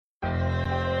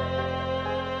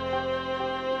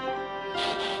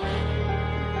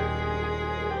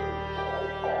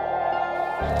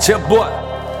Chill boy.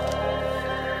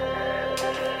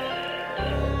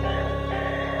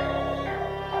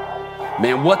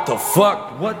 Man, what the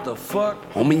fuck? What the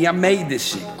fuck? Homie, I made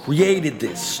this shit, created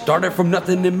this. Started from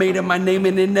nothing and made it my name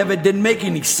and it never did make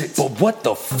any sense. But what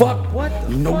the fuck?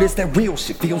 You know this that real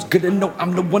shit. Feels good to know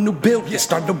I'm the one who built it.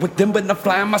 Started with them, but I'm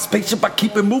flying my spaceship. I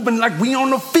keep it moving like we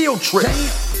on a field trip.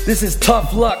 This is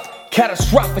tough luck.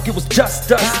 Catastrophic, it was just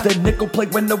us. The nickel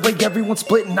plate went away, everyone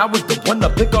split, and I was the one to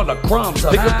pick all the crumbs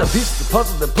up. Pick up the pieces of the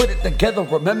puzzle and put it together.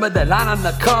 Remember that line on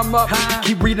the come up.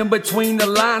 Keep reading between the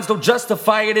lines, don't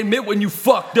justify it, admit when you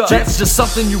fucked up. That's just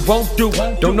something you won't do.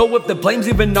 Don't know if the blame's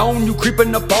even on you,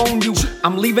 creeping up on you.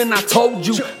 I'm leaving, I told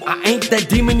you. I ain't that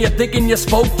demon you're thinking you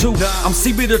spoke to. I'm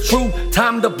CB the true,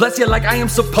 time to bless you like I am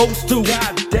supposed to.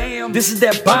 God damn, this is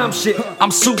that bomb shit.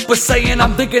 I'm Super Saiyan,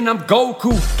 I'm thinking I'm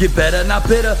Goku. Get better, not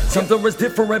bitter. Something was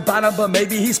different about him, but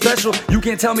maybe he's special. You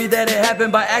can't tell me that it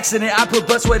happened by accident. I put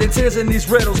blood, sweat, and tears in these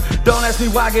riddles. Don't ask me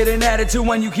why I get an attitude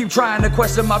when you keep trying to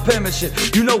question my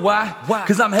penmanship. You know why?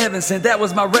 Cause I'm heaven sent, that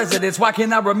was my residence. Why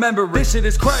can't I remember it? This shit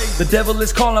is crazy. The devil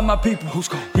is calling my people. Who's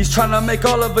calling? He's trying to make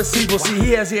all of us evil. See,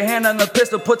 he has your hand on the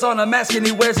pistol, puts on a mask, and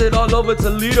he wears it all over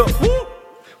Toledo. Woo!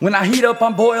 When I heat up,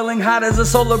 I'm boiling hot as a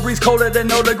solar breeze, colder than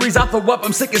 0 degrees. I throw up,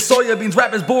 I'm sick as soybeans.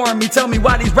 Rappers boring me, tell me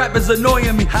why these rappers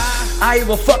annoying me. I have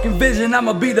a fucking vision,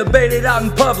 I'ma be debated out in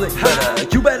public.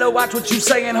 But you better watch what you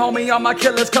saying, homie. All my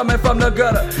killers coming from the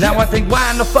gutter. Now I think,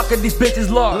 why in the fuck are these bitches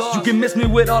lost? You can miss me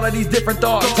with all of these different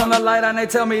thoughts. Turn the light on, they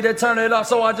tell me to turn it off,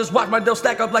 so I just watch my dough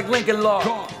stack up like Lincoln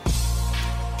Law.